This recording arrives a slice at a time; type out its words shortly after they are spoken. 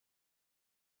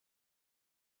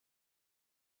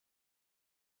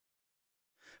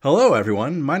Hello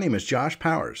everyone, my name is Josh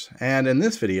Powers, and in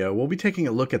this video we'll be taking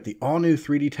a look at the all-new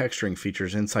 3D texturing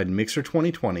features inside Mixer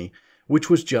 2020, which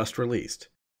was just released.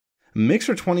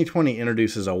 Mixer 2020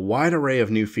 introduces a wide array of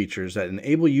new features that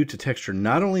enable you to texture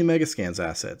not only Megascan's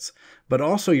assets, but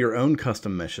also your own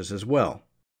custom meshes as well.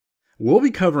 We'll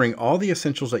be covering all the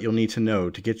essentials that you'll need to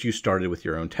know to get you started with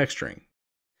your own texturing.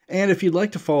 And if you'd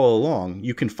like to follow along,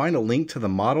 you can find a link to the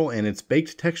model and its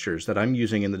baked textures that I'm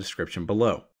using in the description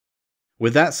below.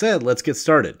 With that said, let's get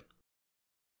started.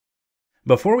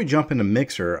 Before we jump into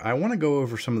Mixer, I want to go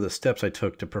over some of the steps I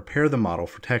took to prepare the model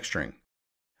for texturing.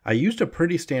 I used a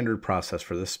pretty standard process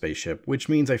for this spaceship, which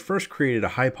means I first created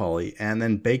a high poly and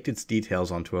then baked its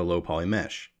details onto a low poly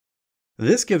mesh.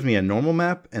 This gives me a normal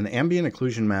map, an ambient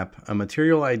occlusion map, a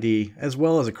material ID, as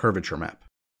well as a curvature map.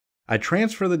 I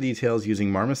transfer the details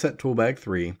using Marmoset Toolbag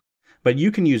 3, but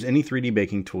you can use any 3D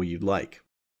baking tool you'd like.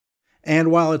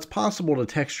 And while it's possible to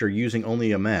texture using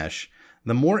only a mesh,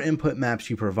 the more input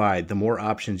maps you provide, the more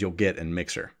options you'll get in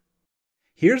Mixer.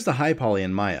 Here's the high poly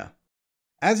in Maya.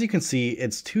 As you can see,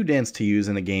 it's too dense to use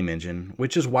in a game engine,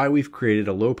 which is why we've created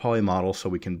a low poly model so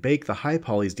we can bake the high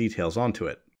poly's details onto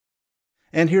it.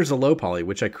 And here's a low poly,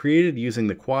 which I created using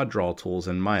the quad draw tools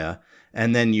in Maya,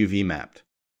 and then UV mapped.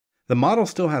 The model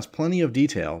still has plenty of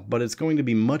detail, but it's going to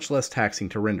be much less taxing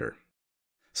to render.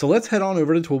 So let's head on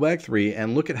over to Toolbag 3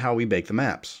 and look at how we bake the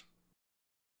maps.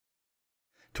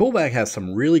 Toolbag has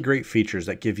some really great features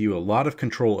that give you a lot of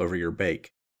control over your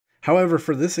bake. However,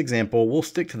 for this example, we'll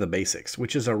stick to the basics,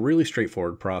 which is a really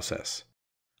straightforward process.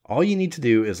 All you need to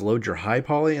do is load your high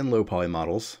poly and low poly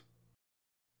models,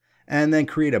 and then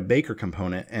create a baker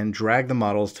component and drag the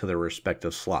models to their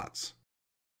respective slots.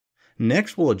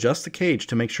 Next, we'll adjust the cage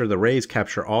to make sure the rays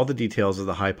capture all the details of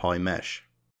the high poly mesh.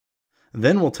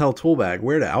 Then we'll tell Toolbag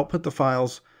where to output the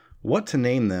files, what to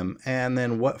name them, and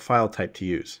then what file type to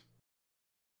use.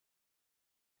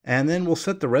 And then we'll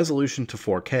set the resolution to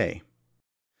 4K.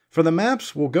 For the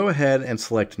maps, we'll go ahead and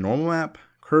select Normal Map,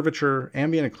 Curvature,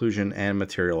 Ambient Occlusion, and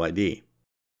Material ID.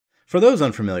 For those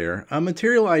unfamiliar, a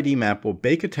Material ID map will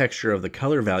bake a texture of the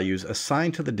color values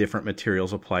assigned to the different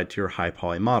materials applied to your high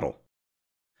poly model.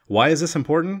 Why is this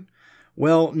important?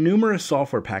 Well, numerous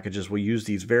software packages will use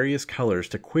these various colors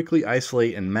to quickly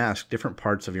isolate and mask different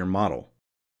parts of your model.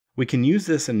 We can use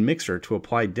this in Mixer to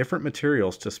apply different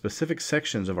materials to specific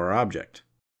sections of our object.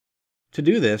 To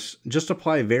do this, just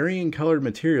apply varying colored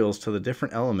materials to the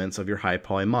different elements of your high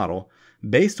poly model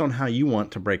based on how you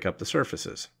want to break up the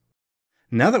surfaces.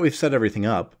 Now that we've set everything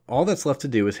up, all that's left to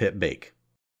do is hit bake.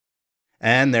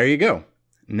 And there you go.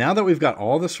 Now that we've got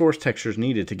all the source textures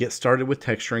needed to get started with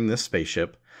texturing this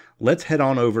spaceship, let's head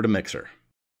on over to Mixer.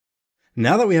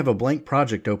 Now that we have a blank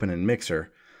project open in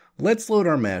Mixer, let's load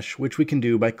our mesh, which we can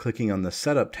do by clicking on the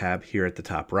Setup tab here at the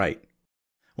top right.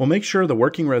 We'll make sure the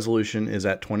working resolution is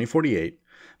at 2048,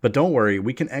 but don't worry,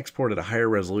 we can export at a higher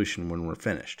resolution when we're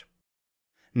finished.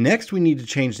 Next, we need to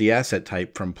change the asset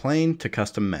type from plain to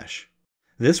custom mesh.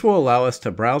 This will allow us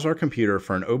to browse our computer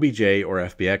for an OBJ or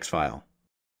FBX file.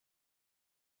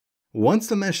 Once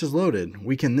the mesh is loaded,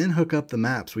 we can then hook up the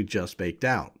maps we just baked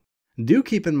out. Do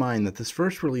keep in mind that this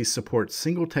first release supports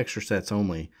single texture sets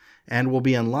only, and we'll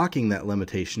be unlocking that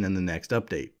limitation in the next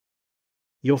update.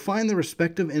 You'll find the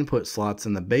respective input slots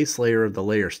in the base layer of the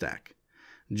layer stack.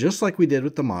 Just like we did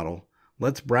with the model,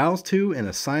 let's browse to and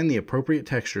assign the appropriate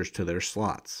textures to their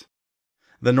slots.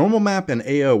 The normal map and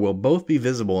AO will both be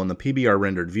visible in the PBR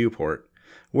rendered viewport,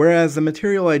 whereas the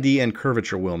material ID and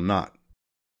curvature will not.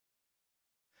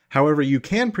 However, you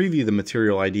can preview the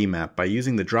Material ID map by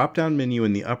using the drop-down menu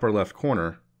in the upper left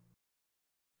corner,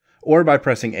 or by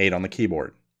pressing 8 on the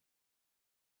keyboard.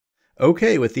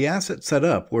 Okay, with the asset set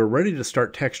up, we're ready to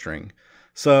start texturing,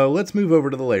 so let's move over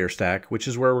to the layer stack, which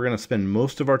is where we're going to spend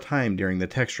most of our time during the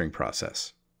texturing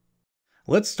process.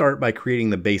 Let's start by creating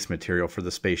the base material for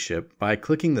the spaceship by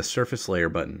clicking the Surface Layer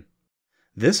button.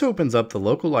 This opens up the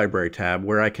Local Library tab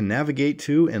where I can navigate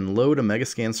to and load a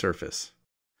Megascan surface.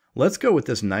 Let's go with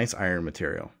this nice iron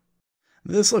material.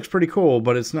 This looks pretty cool,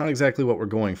 but it's not exactly what we're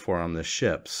going for on this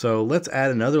ship, so let's add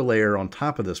another layer on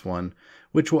top of this one,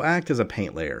 which will act as a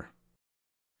paint layer.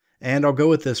 And I'll go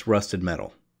with this rusted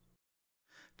metal.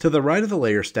 To the right of the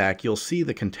layer stack, you'll see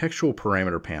the contextual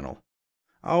parameter panel.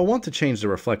 I'll want to change the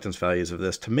reflectance values of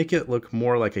this to make it look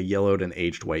more like a yellowed and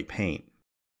aged white paint.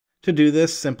 To do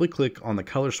this, simply click on the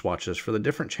color swatches for the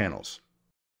different channels.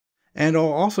 And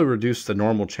I'll also reduce the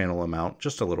normal channel amount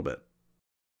just a little bit.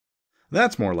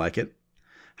 That's more like it.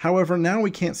 However, now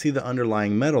we can't see the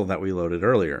underlying metal that we loaded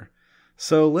earlier,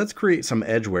 so let's create some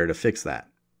edge wear to fix that.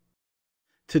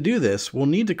 To do this, we'll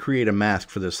need to create a mask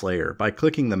for this layer by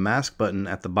clicking the Mask button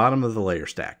at the bottom of the layer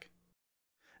stack.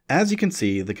 As you can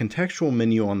see, the contextual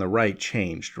menu on the right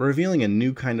changed, revealing a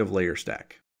new kind of layer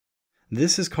stack.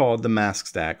 This is called the mask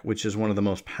stack, which is one of the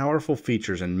most powerful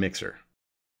features in Mixer.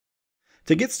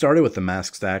 To get started with the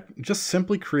mask stack, just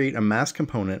simply create a mask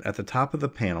component at the top of the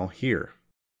panel here.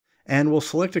 And we'll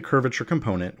select a curvature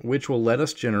component, which will let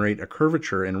us generate a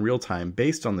curvature in real time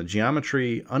based on the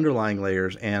geometry, underlying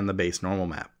layers, and the base normal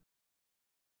map.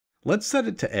 Let's set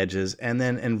it to edges and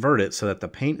then invert it so that the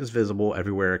paint is visible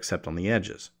everywhere except on the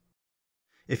edges.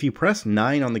 If you press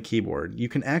 9 on the keyboard, you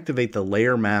can activate the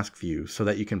Layer Mask view so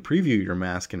that you can preview your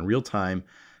mask in real time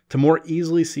to more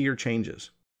easily see your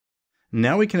changes.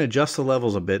 Now we can adjust the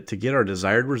levels a bit to get our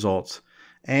desired results,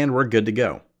 and we're good to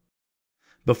go.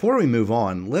 Before we move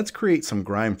on, let's create some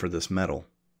grime for this metal.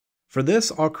 For this,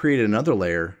 I'll create another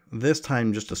layer, this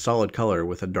time just a solid color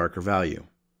with a darker value.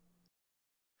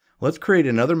 Let's create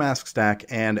another mask stack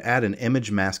and add an image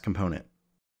mask component.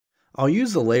 I'll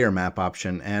use the layer map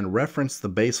option and reference the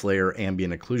base layer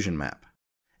ambient occlusion map.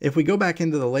 If we go back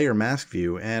into the layer mask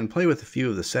view and play with a few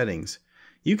of the settings,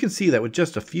 you can see that with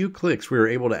just a few clicks we were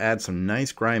able to add some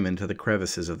nice grime into the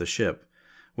crevices of the ship,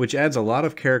 which adds a lot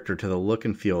of character to the look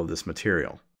and feel of this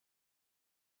material.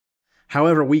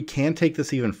 However, we can take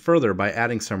this even further by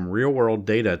adding some real-world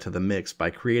data to the mix by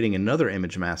creating another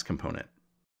image mask component.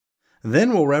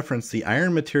 Then we'll reference the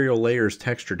iron material layer's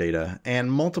texture data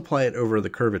and multiply it over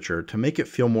the curvature to make it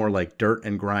feel more like dirt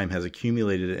and grime has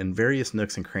accumulated in various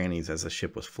nooks and crannies as the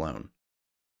ship was flown.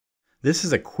 This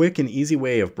is a quick and easy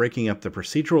way of breaking up the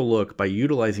procedural look by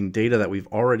utilizing data that we've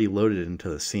already loaded into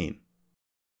the scene.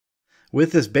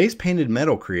 With this base painted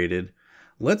metal created,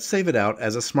 let's save it out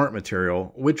as a smart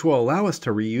material, which will allow us to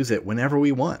reuse it whenever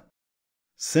we want.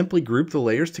 Simply group the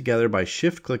layers together by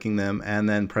shift-clicking them and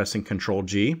then pressing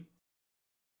Ctrl-G,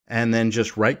 and then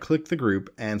just right-click the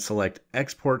group and select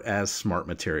Export as Smart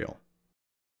Material.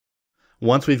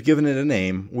 Once we've given it a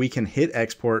name, we can hit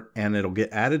export and it'll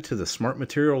get added to the Smart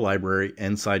Material library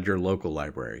inside your local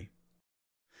library.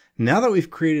 Now that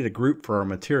we've created a group for our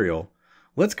material,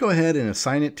 let's go ahead and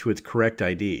assign it to its correct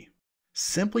ID.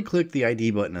 Simply click the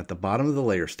ID button at the bottom of the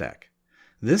layer stack.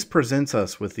 This presents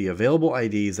us with the available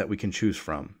IDs that we can choose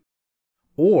from.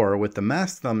 Or, with the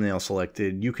mask thumbnail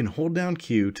selected, you can hold down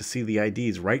Q to see the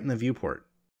IDs right in the viewport.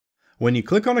 When you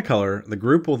click on a color, the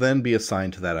group will then be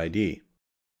assigned to that ID.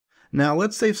 Now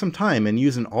let's save some time and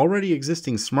use an already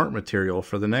existing smart material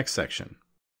for the next section.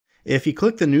 If you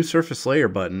click the New Surface Layer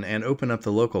button and open up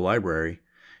the local library,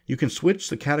 you can switch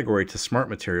the category to Smart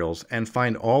Materials and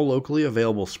find all locally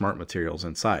available smart materials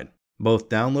inside, both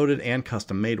downloaded and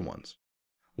custom-made ones.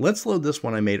 Let's load this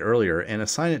one I made earlier and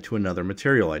assign it to another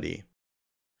material ID.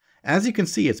 As you can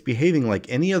see, it's behaving like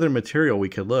any other material we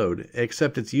could load,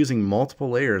 except it's using multiple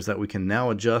layers that we can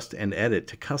now adjust and edit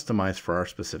to customize for our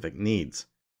specific needs.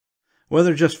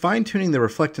 Whether just fine-tuning the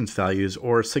reflectance values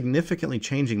or significantly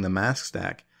changing the mask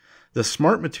stack, the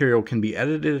smart material can be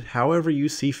edited however you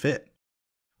see fit.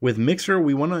 With Mixer,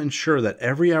 we want to ensure that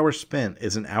every hour spent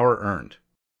is an hour earned.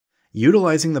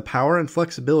 Utilizing the power and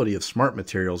flexibility of smart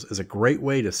materials is a great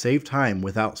way to save time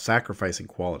without sacrificing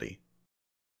quality.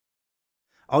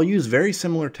 I'll use very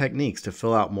similar techniques to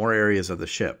fill out more areas of the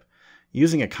ship,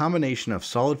 using a combination of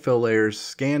solid fill layers,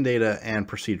 scan data, and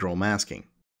procedural masking.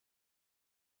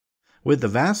 With the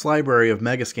vast library of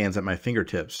megascans at my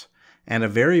fingertips, and a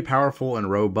very powerful and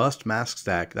robust mask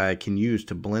stack that I can use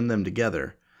to blend them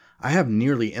together, I have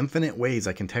nearly infinite ways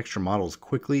I can texture models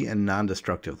quickly and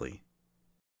non-destructively.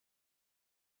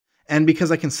 And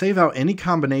because I can save out any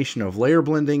combination of layer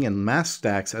blending and mask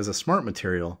stacks as a smart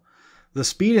material, the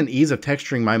speed and ease of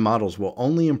texturing my models will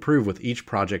only improve with each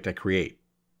project I create.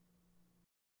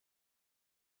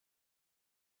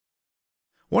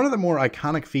 One of the more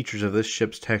iconic features of this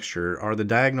ship's texture are the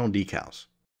diagonal decals.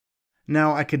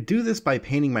 Now, I could do this by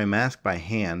painting my mask by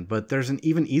hand, but there's an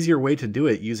even easier way to do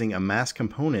it using a mask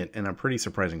component in a pretty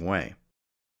surprising way.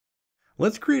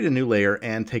 Let's create a new layer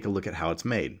and take a look at how it's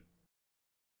made.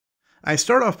 I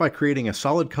start off by creating a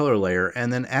solid color layer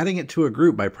and then adding it to a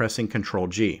group by pressing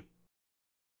Ctrl-G.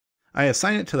 I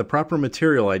assign it to the proper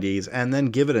material IDs and then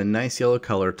give it a nice yellow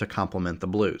color to complement the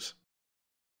blues.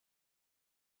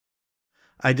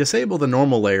 I disable the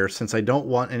normal layer since I don't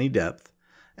want any depth,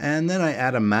 and then I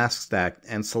add a mask stack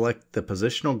and select the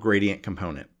positional gradient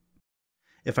component.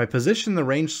 If I position the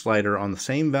range slider on the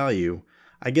same value,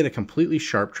 I get a completely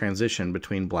sharp transition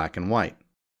between black and white.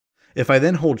 If I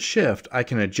then hold Shift, I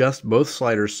can adjust both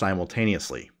sliders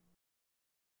simultaneously.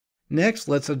 Next,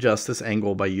 let's adjust this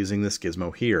angle by using this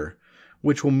gizmo here,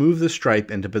 which will move the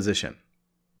stripe into position.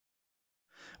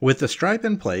 With the stripe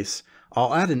in place,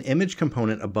 I'll add an image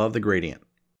component above the gradient.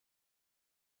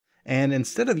 And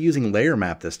instead of using layer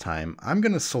map this time, I'm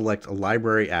going to select a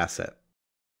library asset.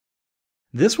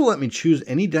 This will let me choose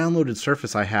any downloaded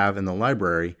surface I have in the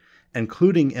library,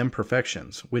 including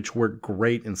imperfections, which work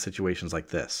great in situations like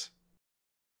this.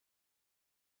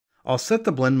 I'll set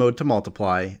the blend mode to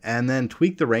multiply, and then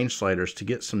tweak the range sliders to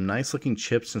get some nice looking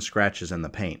chips and scratches in the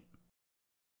paint.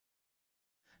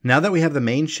 Now that we have the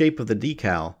main shape of the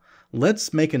decal,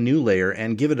 let's make a new layer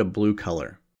and give it a blue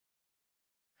color.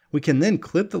 We can then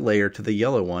clip the layer to the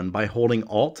yellow one by holding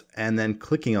Alt and then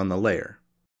clicking on the layer.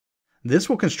 This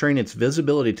will constrain its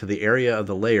visibility to the area of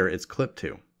the layer it's clipped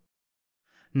to.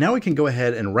 Now we can go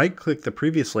ahead and right-click the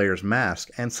previous layer's mask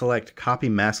and select Copy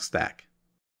Mask Stack.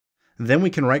 Then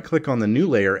we can right-click on the new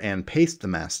layer and paste the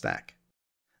mask stack.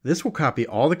 This will copy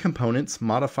all the components,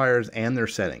 modifiers, and their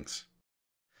settings.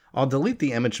 I'll delete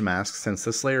the image mask since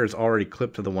this layer is already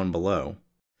clipped to the one below.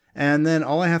 And then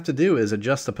all I have to do is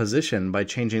adjust the position by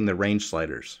changing the range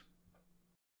sliders.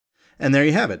 And there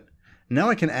you have it. Now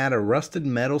I can add a rusted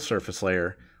metal surface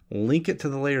layer, link it to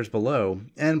the layers below,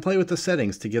 and play with the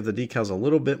settings to give the decals a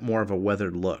little bit more of a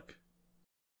weathered look.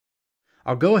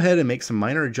 I'll go ahead and make some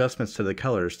minor adjustments to the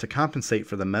colors to compensate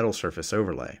for the metal surface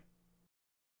overlay.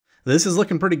 This is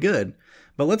looking pretty good,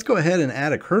 but let's go ahead and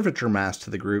add a curvature mask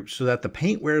to the group so that the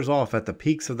paint wears off at the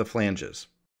peaks of the flanges.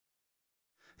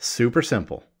 Super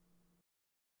simple.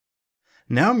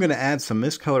 Now I'm going to add some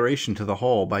miscoloration to the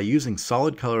hull by using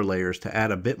solid color layers to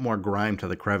add a bit more grime to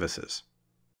the crevices.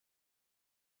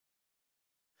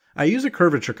 I use a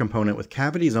curvature component with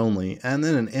cavities only and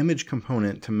then an image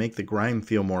component to make the grime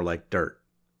feel more like dirt.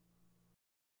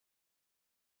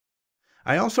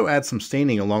 I also add some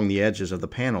staining along the edges of the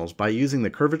panels by using the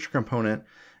curvature component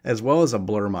as well as a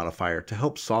blur modifier to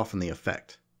help soften the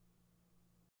effect.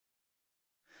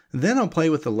 Then I'll play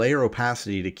with the layer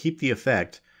opacity to keep the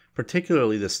effect,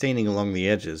 particularly the staining along the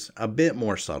edges, a bit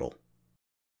more subtle.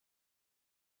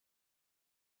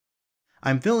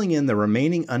 I'm filling in the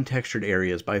remaining untextured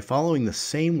areas by following the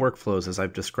same workflows as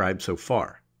I've described so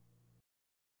far.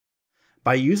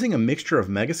 By using a mixture of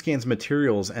Megascan's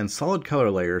materials and solid color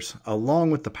layers,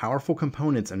 along with the powerful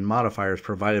components and modifiers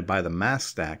provided by the mask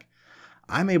stack,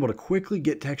 I'm able to quickly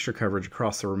get texture coverage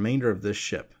across the remainder of this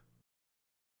ship.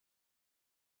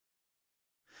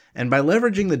 And by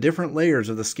leveraging the different layers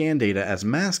of the scan data as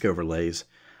mask overlays,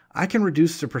 I can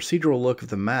reduce the procedural look of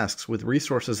the masks with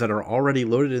resources that are already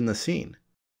loaded in the scene.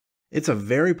 It's a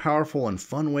very powerful and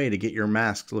fun way to get your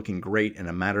masks looking great in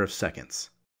a matter of seconds.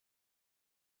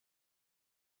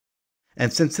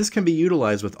 And since this can be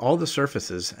utilized with all the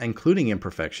surfaces, including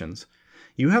imperfections,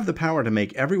 you have the power to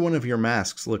make every one of your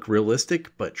masks look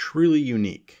realistic but truly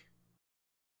unique.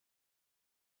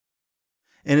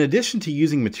 In addition to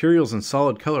using materials and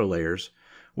solid color layers,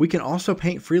 we can also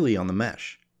paint freely on the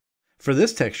mesh. For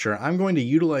this texture, I'm going to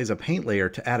utilize a paint layer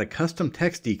to add a custom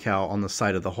text decal on the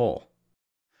side of the hull.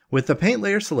 With the paint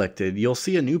layer selected, you'll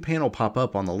see a new panel pop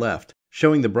up on the left,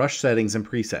 showing the brush settings and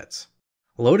presets.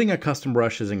 Loading a custom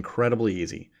brush is incredibly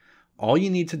easy. All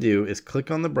you need to do is click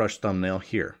on the brush thumbnail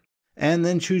here, and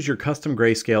then choose your custom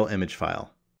grayscale image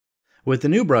file. With the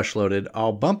new brush loaded,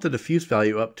 I'll bump the diffuse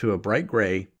value up to a bright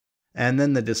gray, and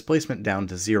then the displacement down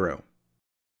to 0.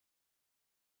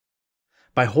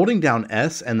 By holding down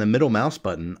S and the middle mouse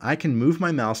button, I can move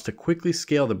my mouse to quickly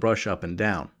scale the brush up and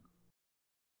down.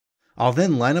 I'll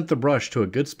then line up the brush to a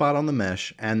good spot on the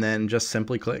mesh and then just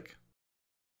simply click.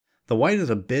 The white is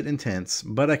a bit intense,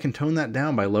 but I can tone that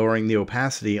down by lowering the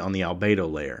opacity on the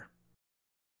albedo layer.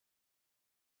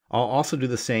 I'll also do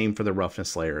the same for the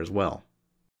roughness layer as well.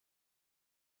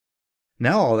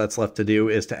 Now all that's left to do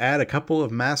is to add a couple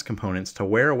of mask components to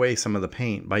wear away some of the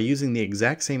paint by using the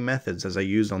exact same methods as I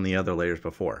used on the other layers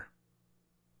before.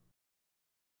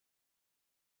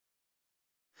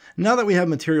 Now that we have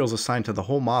materials assigned to the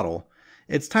whole model,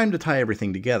 it's time to tie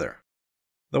everything together.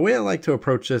 The way I like to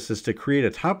approach this is to create a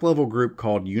top-level group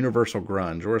called Universal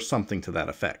Grunge or something to that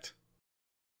effect.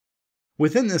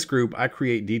 Within this group, I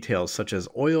create details such as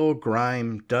oil,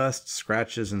 grime, dust,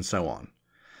 scratches, and so on.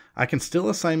 I can still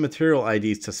assign material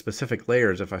IDs to specific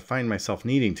layers if I find myself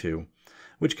needing to,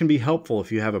 which can be helpful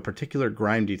if you have a particular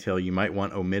grime detail you might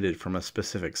want omitted from a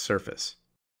specific surface.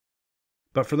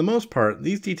 But for the most part,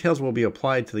 these details will be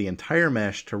applied to the entire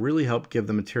mesh to really help give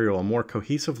the material a more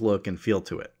cohesive look and feel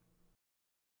to it.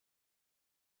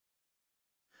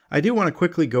 I do want to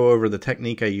quickly go over the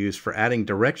technique I use for adding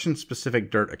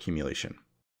direction-specific dirt accumulation.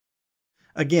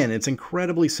 Again, it's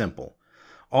incredibly simple.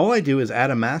 All I do is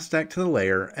add a mask stack to the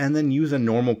layer and then use a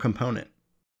normal component.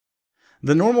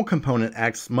 The normal component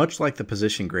acts much like the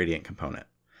position gradient component,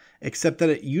 except that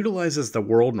it utilizes the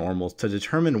world normals to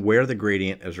determine where the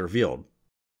gradient is revealed.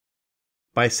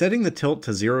 By setting the tilt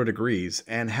to 0 degrees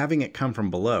and having it come from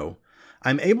below,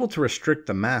 I'm able to restrict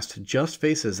the mask to just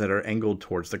faces that are angled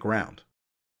towards the ground.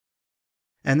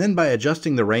 And then by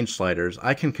adjusting the range sliders,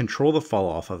 I can control the fall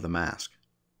off of the mask.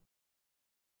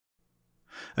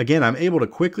 Again, I'm able to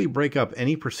quickly break up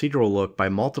any procedural look by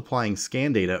multiplying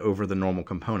scan data over the normal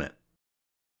component.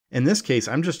 In this case,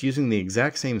 I'm just using the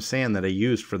exact same sand that I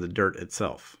used for the dirt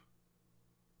itself.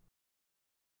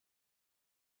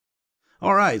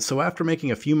 Alright, so after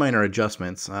making a few minor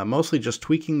adjustments, mostly just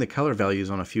tweaking the color values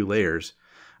on a few layers,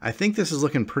 I think this is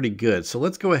looking pretty good, so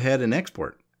let's go ahead and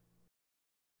export.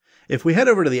 If we head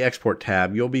over to the Export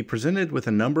tab, you'll be presented with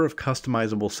a number of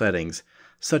customizable settings,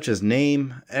 such as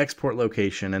name, export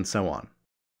location, and so on.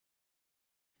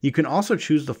 You can also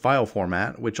choose the file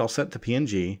format, which I'll set to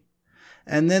PNG,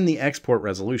 and then the export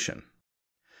resolution.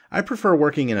 I prefer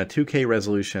working in a 2K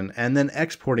resolution and then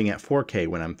exporting at 4K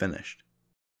when I'm finished.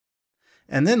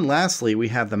 And then lastly, we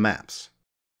have the maps.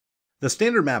 The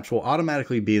standard maps will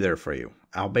automatically be there for you: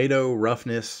 albedo,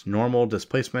 roughness, normal,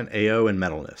 displacement, AO, and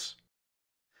metalness.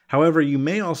 However, you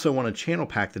may also want to channel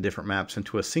pack the different maps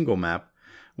into a single map,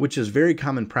 which is very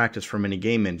common practice for many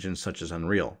game engines such as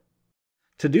Unreal.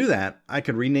 To do that, I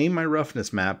could rename my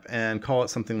roughness map and call it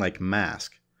something like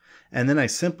mask, and then I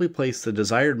simply place the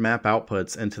desired map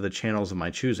outputs into the channels of my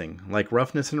choosing, like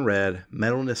roughness in red,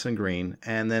 metalness in green,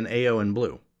 and then AO in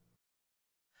blue.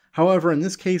 However, in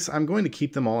this case, I'm going to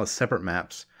keep them all as separate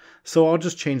maps, so I'll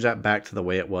just change that back to the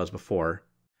way it was before,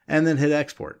 and then hit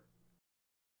export.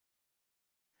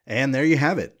 And there you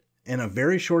have it. In a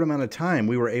very short amount of time,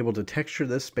 we were able to texture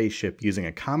this spaceship using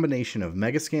a combination of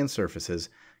Megascan surfaces,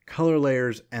 color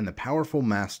layers, and the powerful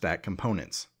mask stack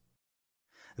components.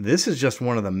 This is just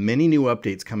one of the many new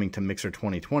updates coming to Mixer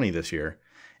 2020 this year,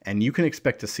 and you can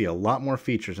expect to see a lot more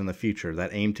features in the future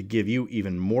that aim to give you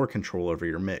even more control over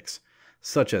your mix,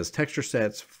 such as texture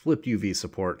sets, flipped UV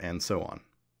support, and so on.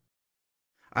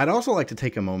 I'd also like to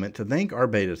take a moment to thank our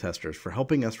beta testers for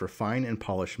helping us refine and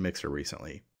polish Mixer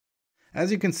recently. As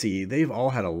you can see, they've all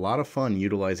had a lot of fun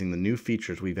utilizing the new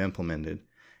features we've implemented,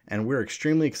 and we're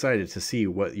extremely excited to see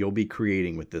what you'll be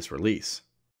creating with this release.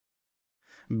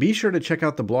 Be sure to check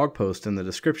out the blog post in the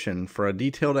description for a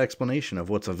detailed explanation of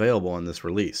what's available in this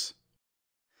release.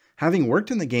 Having worked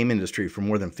in the game industry for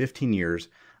more than 15 years,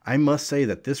 I must say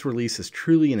that this release is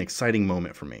truly an exciting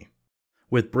moment for me.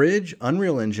 With Bridge,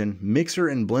 Unreal Engine, Mixer,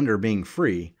 and Blender being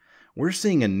free, we're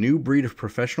seeing a new breed of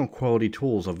professional quality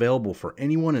tools available for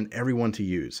anyone and everyone to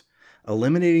use,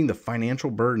 eliminating the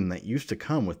financial burden that used to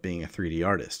come with being a 3D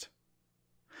artist.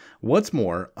 What's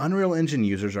more, Unreal Engine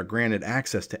users are granted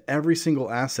access to every single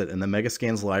asset in the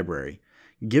Megascan's library,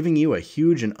 giving you a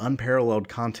huge and unparalleled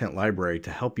content library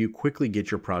to help you quickly get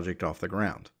your project off the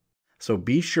ground. So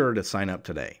be sure to sign up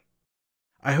today.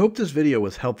 I hope this video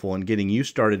was helpful in getting you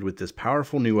started with this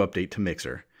powerful new update to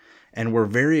Mixer, and we're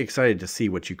very excited to see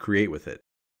what you create with it.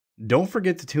 Don't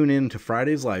forget to tune in to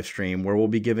Friday's live stream where we'll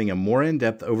be giving a more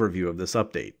in-depth overview of this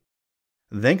update.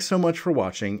 Thanks so much for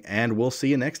watching, and we'll see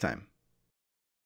you next time.